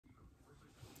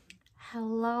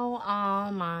Hello,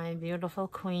 all my beautiful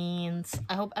queens.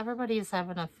 I hope everybody's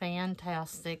having a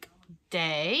fantastic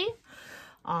day.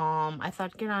 I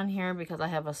thought to get on here because I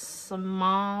have a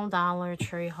small Dollar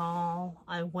Tree haul.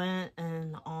 I went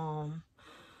and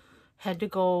had to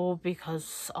go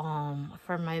because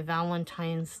for my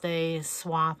Valentine's Day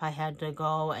swap, I had to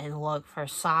go and look for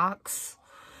socks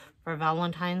for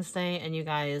Valentine's Day, and you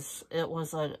guys, it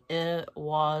was a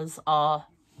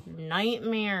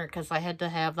nightmare because I had to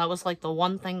have, that was like the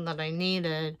one thing that I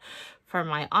needed for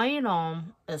my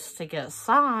item is to get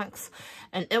socks,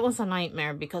 and it was a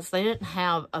nightmare because they didn't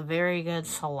have a very good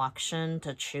selection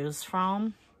to choose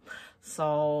from.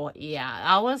 So yeah,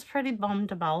 I was pretty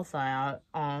bummed about that.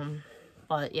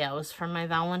 But yeah, it was for my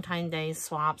Valentine's Day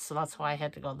swap, so that's why I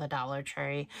had to go to the Dollar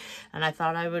Tree. And I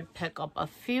thought I would pick up a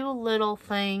few little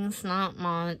things, not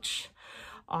much.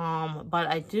 But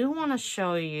I do want to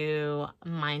show you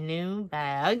my new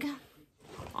bag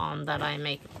that I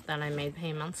made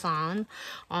payments on.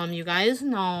 You guys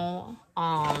know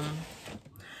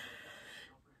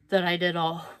that I did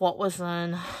what was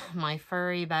in my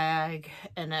furry bag,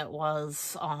 and it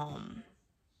was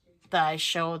that I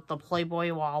showed the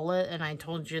Playboy wallet, and I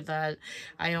told you that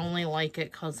I only like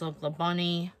it because of the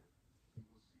bunny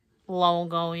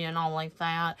logo, you know, like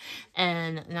that.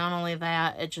 And not only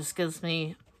that, it just gives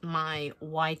me my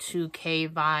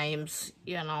Y2K vibes,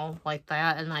 you know, like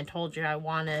that. And I told you I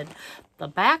wanted the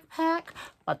backpack,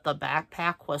 but the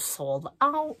backpack was sold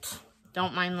out.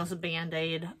 Don't mind this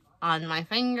band-aid on my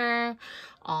finger.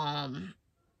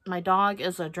 My dog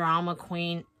is a drama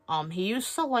queen. He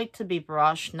used to like to be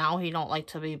brushed. Now he don't like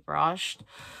to be brushed.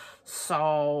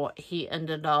 So he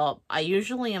ended up, I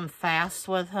usually am fast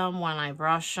with him when I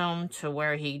brush him to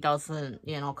where he doesn't,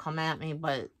 you know, come at me.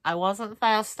 But I wasn't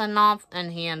fast enough,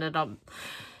 and he ended up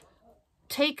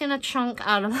taking a chunk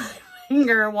out of my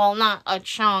finger. Well, not a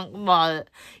chunk, but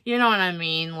you know what I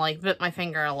mean, like bit my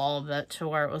finger a little bit to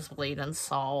where it was bleeding,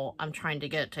 so I'm trying to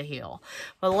get it to heal.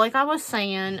 But like I was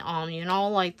saying, you know,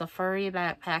 like the furry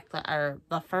backpack that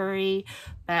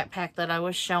I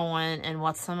was showing and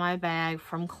what's in my bag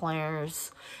from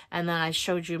Claire's, and then I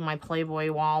showed you my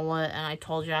Playboy wallet, and I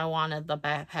told you I wanted the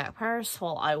backpack purse.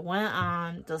 Well, I went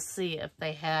on to see if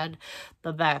they had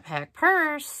the backpack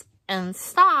purse in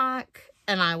stock,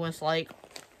 and I was like,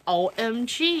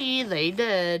 OMG, they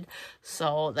did.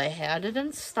 So they had it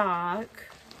in stock.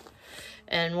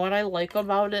 And what I like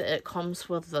about it, it comes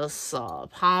with this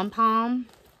pom-pom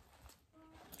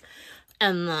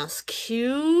and this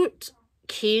cute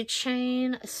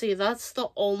keychain. See, that's the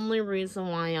only reason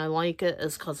why I like it,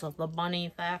 is because of the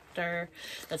bunny factor.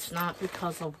 It's not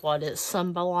because of what it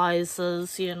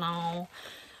symbolizes, you know.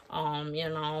 You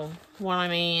know what I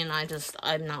mean? I'm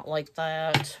not like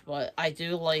that, but I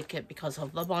do like it because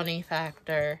of the bunny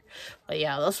factor. But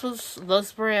yeah, this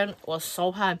brand was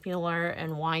so popular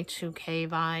in Y2K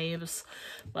vibes,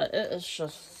 but it is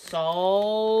just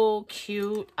so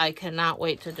cute. I cannot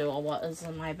wait to do a what is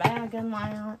in my bag in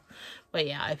that. But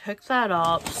yeah, I picked that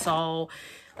up. So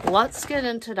let's get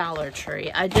into Dollar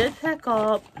Tree. I did pick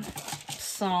up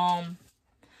some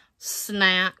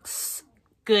snacks,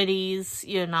 goodies,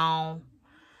 you know,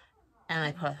 and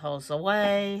I put those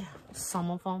away. Some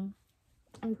of them,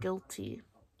 I'm guilty.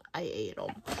 I ate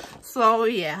them. So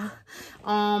yeah,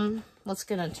 let's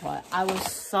get into it. I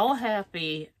was so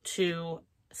happy to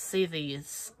see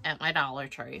these at my Dollar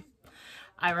Tree.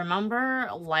 I remember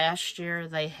last year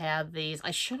they had these.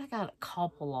 I should have got a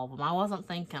couple of them. I wasn't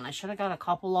thinking. I should have got a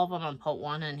couple of them and put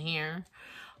one in here.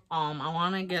 I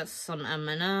want to get some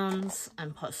M&Ms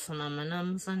and put some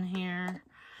M&Ms in here.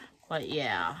 But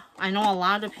yeah, I know a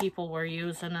lot of people were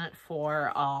using it for,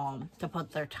 to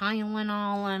put their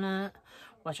Tylenol in it,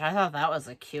 which I thought that was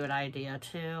a cute idea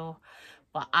too.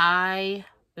 But I've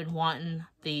been wanting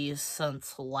these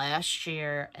since last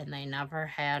year, and they never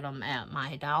had them at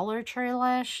my Dollar Tree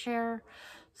last year.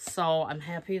 So I'm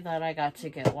happy that I got to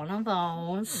get one of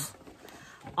those.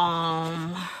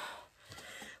 I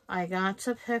got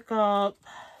to pick up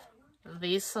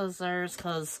these scissors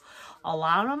because a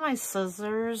lot of my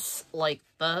scissors like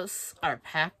this are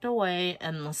packed away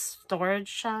in the storage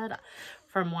shed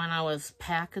from when I was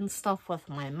packing stuff with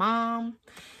my mom.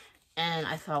 And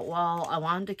I thought, well, I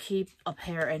wanted to keep a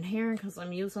pair in here because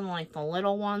I'm using like the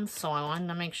little ones. So I wanted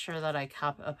to make sure that I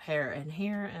kept a pair in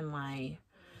here in my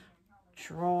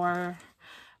drawer.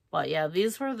 But yeah,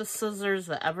 these were the scissors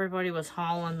that everybody was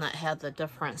hauling that had the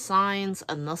different signs.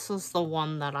 And this is the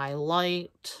one that I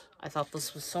liked. I thought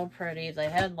this was so pretty. They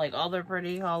had like other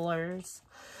pretty colors.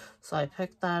 So I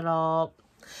picked that up.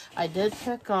 I did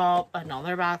pick up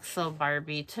another box of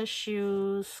Barbie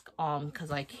tissues. Because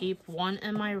I keep one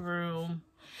in my room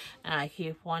And I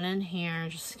keep one in here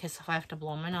just in case if I have to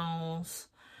blow my nose.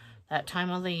 That time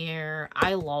of the year.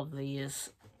 I love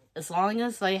these. As long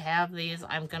as they have these,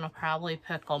 I'm going to probably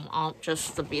pick them up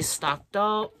just to be stocked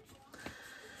up.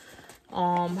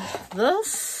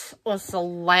 This was the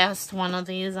last one of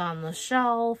these on the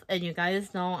shelf, and you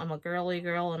guys know I'm a girly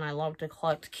girl and I love to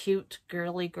collect cute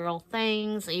girly girl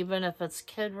things, even if it's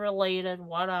kid related,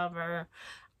 whatever.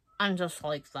 I'm just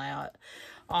like that.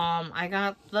 I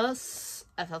got this.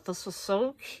 I thought this was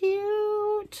so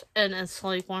cute, and it's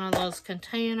like one of those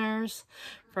containers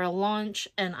for lunch,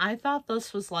 and I thought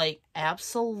this was like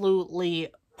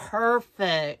absolutely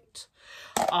perfect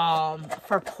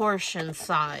for portion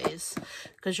size,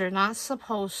 because you're not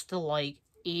supposed to like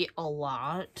eat a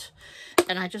lot,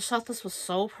 and I just thought this was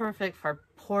so perfect for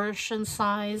portion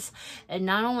size. And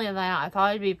not only that, I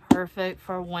thought it'd be perfect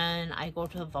for when I go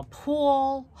to the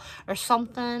pool or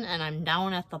something and I'm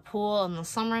down at the pool in the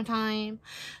summertime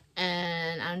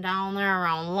and I'm down there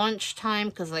around lunchtime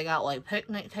because they got like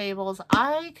picnic tables.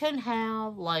 I can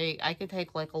have like, I could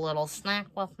take like a little snack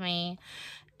with me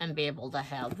and be able to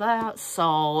have that.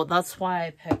 So that's why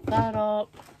I picked that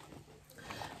up.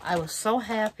 I was so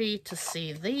happy to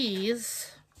see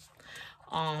these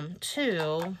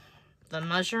too. The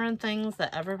measuring things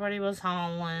that everybody was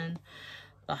hauling.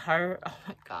 The heart. Oh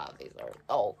my god, these are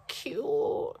so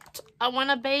cute. I want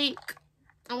to bake.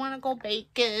 I want to go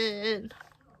baking.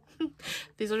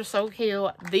 These are so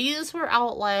cute. These were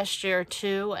out last year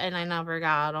too, and I never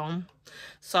got them.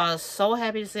 So I was so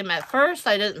happy to see them. At first,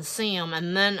 I didn't see them,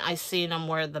 and then I seen them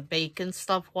where the bacon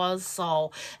stuff was.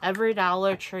 So every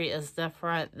Dollar Tree is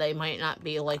different. They might not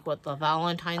be like with the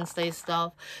Valentine's Day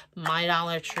stuff. My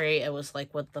Dollar Tree, it was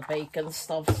like with the bacon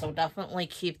stuff. So definitely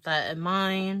keep that in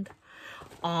mind.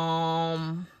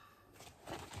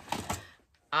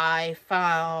 I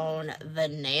found the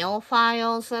nail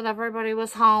files that everybody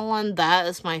was hauling. That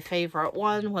is my favorite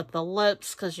one with the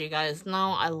lips, because you guys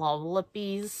know I love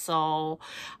lippies, so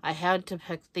I had to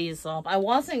pick these up. I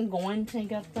wasn't going to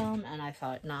get them, and I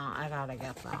thought, nah, I gotta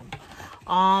get them.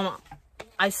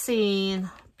 I seen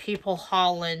people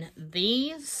hauling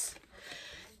these,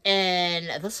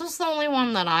 and this was the only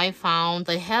one that I found.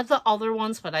 They had the other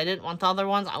ones, but I didn't want the other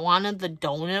ones. I wanted the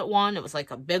donut one. It was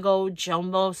like a big old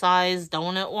jumbo size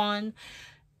donut one,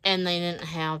 and they didn't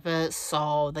have it,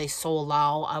 so they sold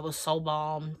out. I was so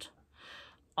bummed.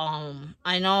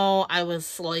 I know I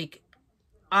was like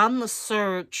on the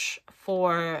search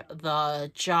for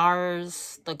the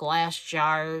jars, the glass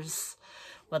jars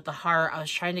with the heart. I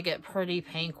was trying to get Pretty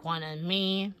Pink One and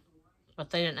Me, but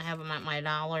they didn't have them at my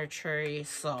Dollar Tree,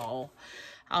 so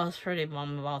I was pretty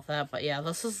bummed about that. But yeah,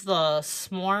 this is the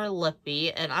S'more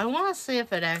Lippy, and I want to see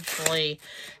if it actually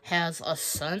has a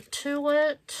scent to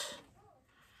it.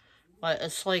 But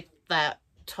it's like that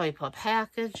type of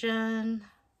packaging.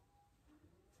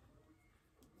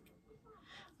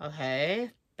 Okay,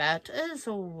 that is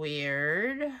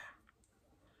weird.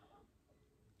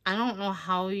 I don't know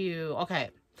how you... Okay,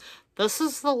 this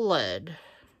is the lid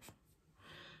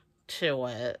to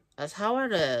it. That's how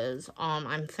it is.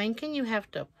 I'm thinking you have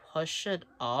to push it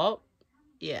up.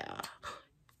 Yeah.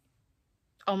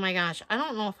 Oh my gosh, I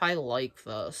don't know if I like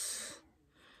this,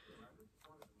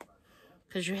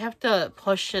 because you have to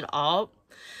push it up,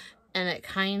 and it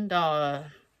kind of,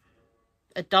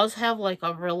 it does have like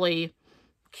a really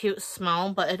cute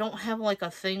smell, but it don't have like a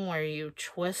thing where you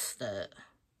twist it.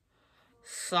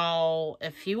 So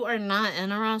if you are not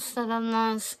interested in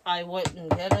this, I wouldn't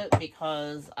get it,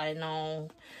 because I know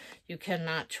you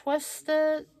cannot twist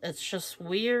it. It's just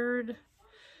weird,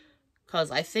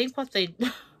 because I think what they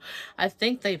I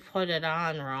think they put it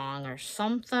on wrong or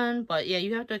something. But yeah,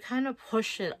 you have to kind of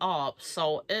push it up,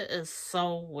 so it is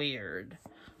so weird.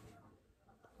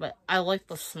 But I like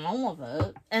the smell of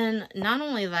it. And not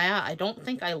only that, I don't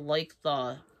think I like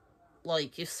the,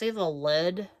 like, you see the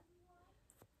lid?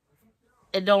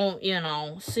 It don't, you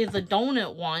know, see the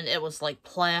donut one, it was like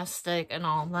plastic and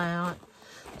all that.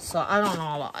 So I don't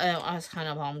know, I was kind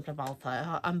of bummed about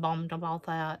that. I'm bummed about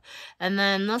that. And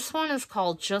then this one is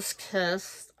called Just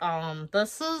Kissed.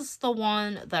 This is the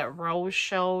one that Rose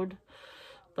showed,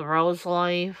 the Rose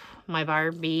Life, my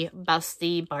Barbie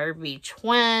bestie, Barbie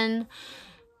twin,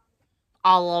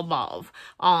 all above.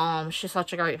 She's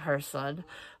such a great person.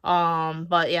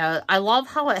 But yeah, I love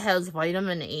how it has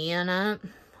vitamin E in it.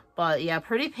 But yeah,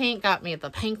 Pretty Pink got me the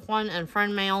pink one in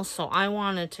friend mail, so I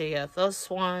wanted to get this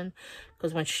one,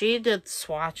 because when she did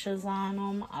swatches on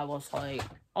them, I was like,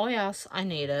 oh yes, I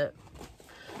need it.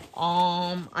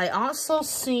 I also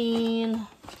seen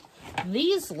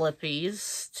these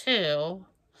lippies too.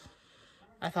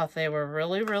 I thought they were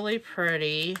really, really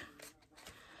pretty.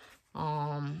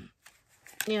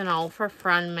 you know, for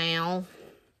friend mail.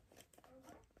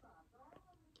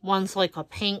 One's like a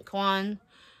pink one,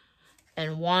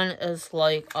 and one is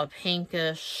like a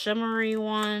pinkish shimmery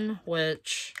one,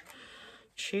 which,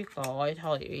 Chico, I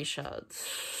tell you, he should.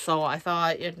 So I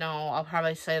thought, you know, I'll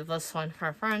probably save this one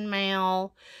for friend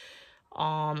mail,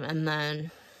 and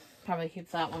then probably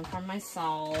keep that one for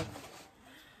myself.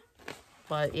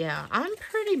 But yeah, I'm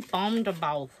pretty bummed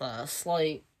about this.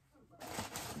 Like,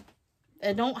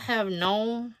 it don't have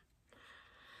no,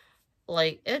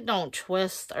 like, it don't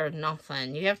twist or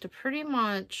nothing. You have to pretty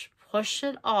much push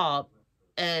it up,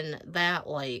 and that,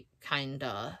 like,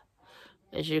 kinda,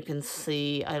 as you can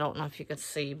see, I don't know if you can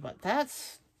see, but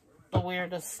that's the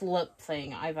weirdest slip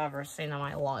thing I've ever seen in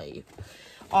my life.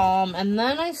 And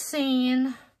then I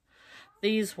seen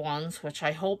these ones, which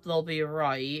I hope they'll be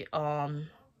right.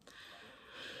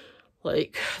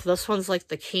 Like, this one's like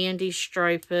the candy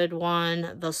striped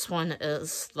one. This one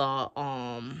is the,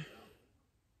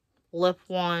 lip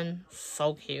one.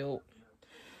 So cute.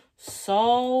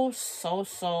 So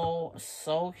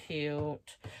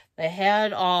cute. They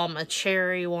had, a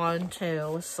cherry one,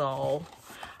 too, so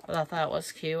I thought that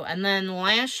was cute. And then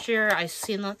last year, I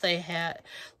seen that they had,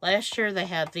 last year they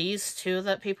had these two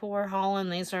that people were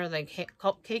hauling. These are the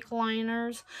cupcake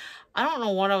liners. I don't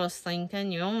know what I was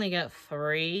thinking. You only get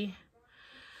 3.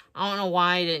 I don't know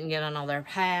why I didn't get another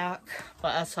pack,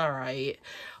 but that's alright.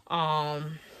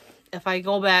 If I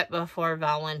go back before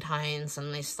Valentine's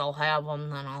and they still have them,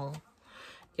 then I'll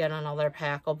get another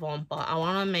pack of them. But I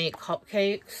want to make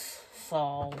cupcakes,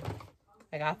 so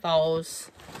I got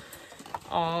those.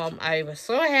 I was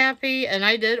so happy, and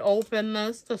I did open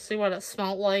this to see what it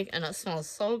smelled like, and it smells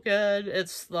so good.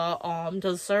 It's the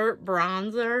dessert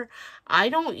bronzer. I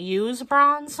don't use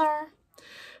bronzer,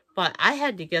 but I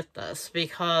had to get this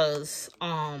because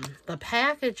the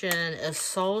packaging is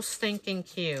so stinking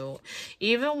cute.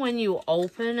 Even when you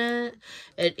open it,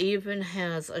 it even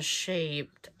has a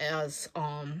shape as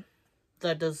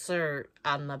the dessert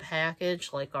on the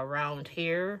package, like around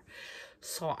here.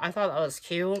 So I thought that was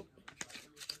cute.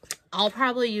 I'll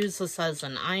probably use this as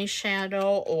an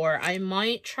eyeshadow, or I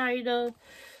might try to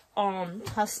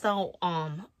test out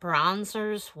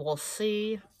bronzers. We'll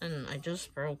see. And I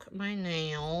just broke my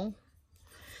nail.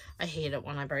 I hate it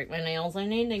when I break my nails. I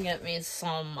need to get me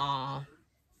some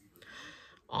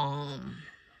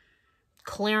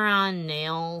clear on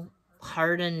nail,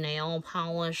 hardened nail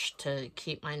polish to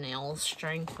keep my nails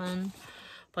strengthened.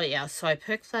 But yeah, so I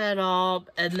picked that up,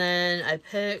 and then I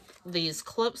picked these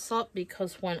clips up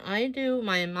because when I do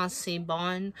my messy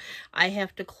bun, I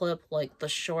have to clip like the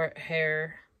short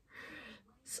hair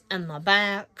in the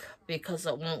back because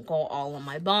it won't go all in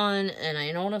my bun. And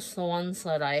I noticed the ones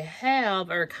that I have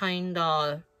are kind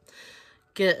of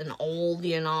getting old,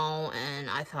 you know, and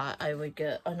I thought I would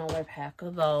get another pack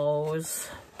of those.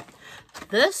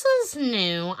 This is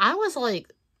new. I was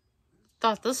like,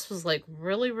 thought this was like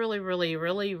really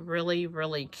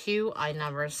cute. I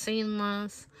never seen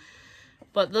this,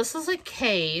 but this is a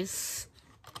case,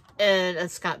 and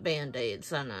it's got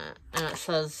band-aids in it, and it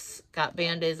says got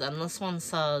band-aids, and this one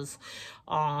says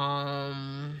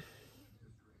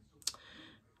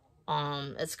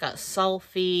it's got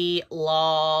selfie,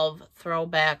 love,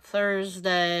 throwback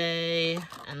Thursday,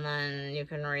 and then you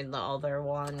can read the other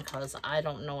one because I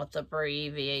don't know what the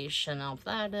abbreviation of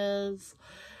that is.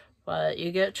 But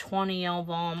you get 20 of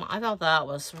them. I thought that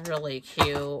was really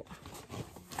cute.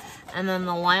 And then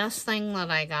the last thing that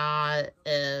I got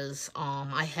is,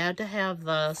 I had to have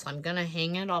this. I'm going to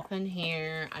hang it up in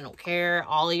here. I don't care,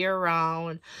 all year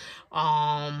round.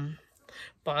 But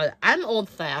I'm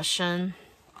old-fashioned.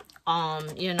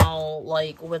 You know,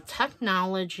 like with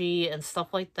technology and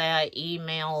stuff like that,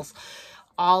 emails,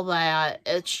 all that,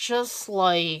 it's just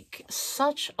like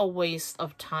such a waste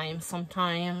of time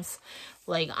sometimes.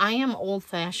 Like, I am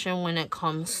old-fashioned when it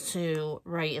comes to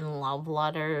writing love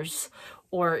letters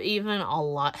or even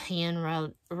a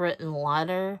handwritten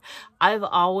letter. I've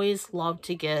always loved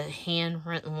to get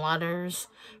handwritten letters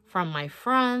from my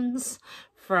friends,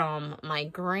 from my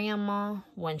grandma.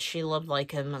 When she lived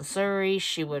like in Missouri,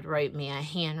 she would write me a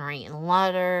handwritten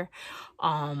letter.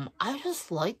 I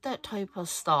just like that type of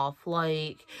stuff.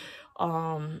 Like,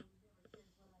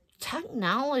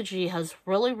 technology has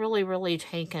really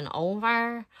taken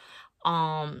over.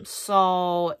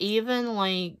 So even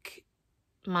like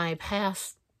my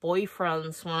past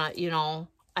boyfriends, when I, you know,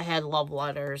 I had love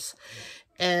letters,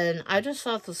 and I just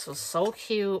thought this was so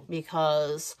cute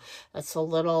because it's a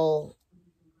little,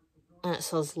 and it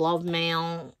says love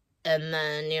mail, and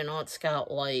then, you know, it's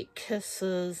got like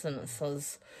kisses, and it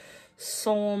says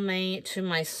soulmate, to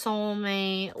my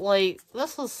soulmate. Like,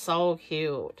 this is so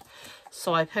cute.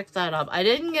 So I picked that up. I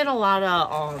didn't get a lot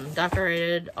of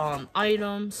decorated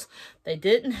items. They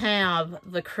didn't have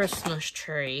the Christmas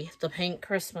tree, the pink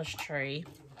Christmas tree.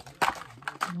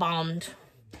 Bummed.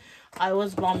 I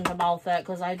was bummed about that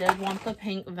because I did want the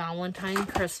pink Valentine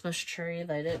Christmas tree.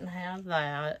 They didn't have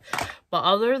that. But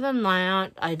other than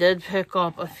that, I did pick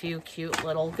up a few cute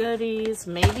little goodies.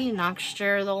 Maybe next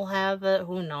year they'll have it.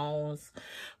 Who knows?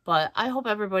 But I hope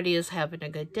everybody is having a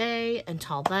good day.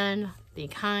 Until then, be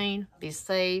kind, be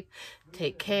safe,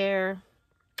 take care.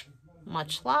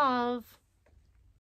 Much love.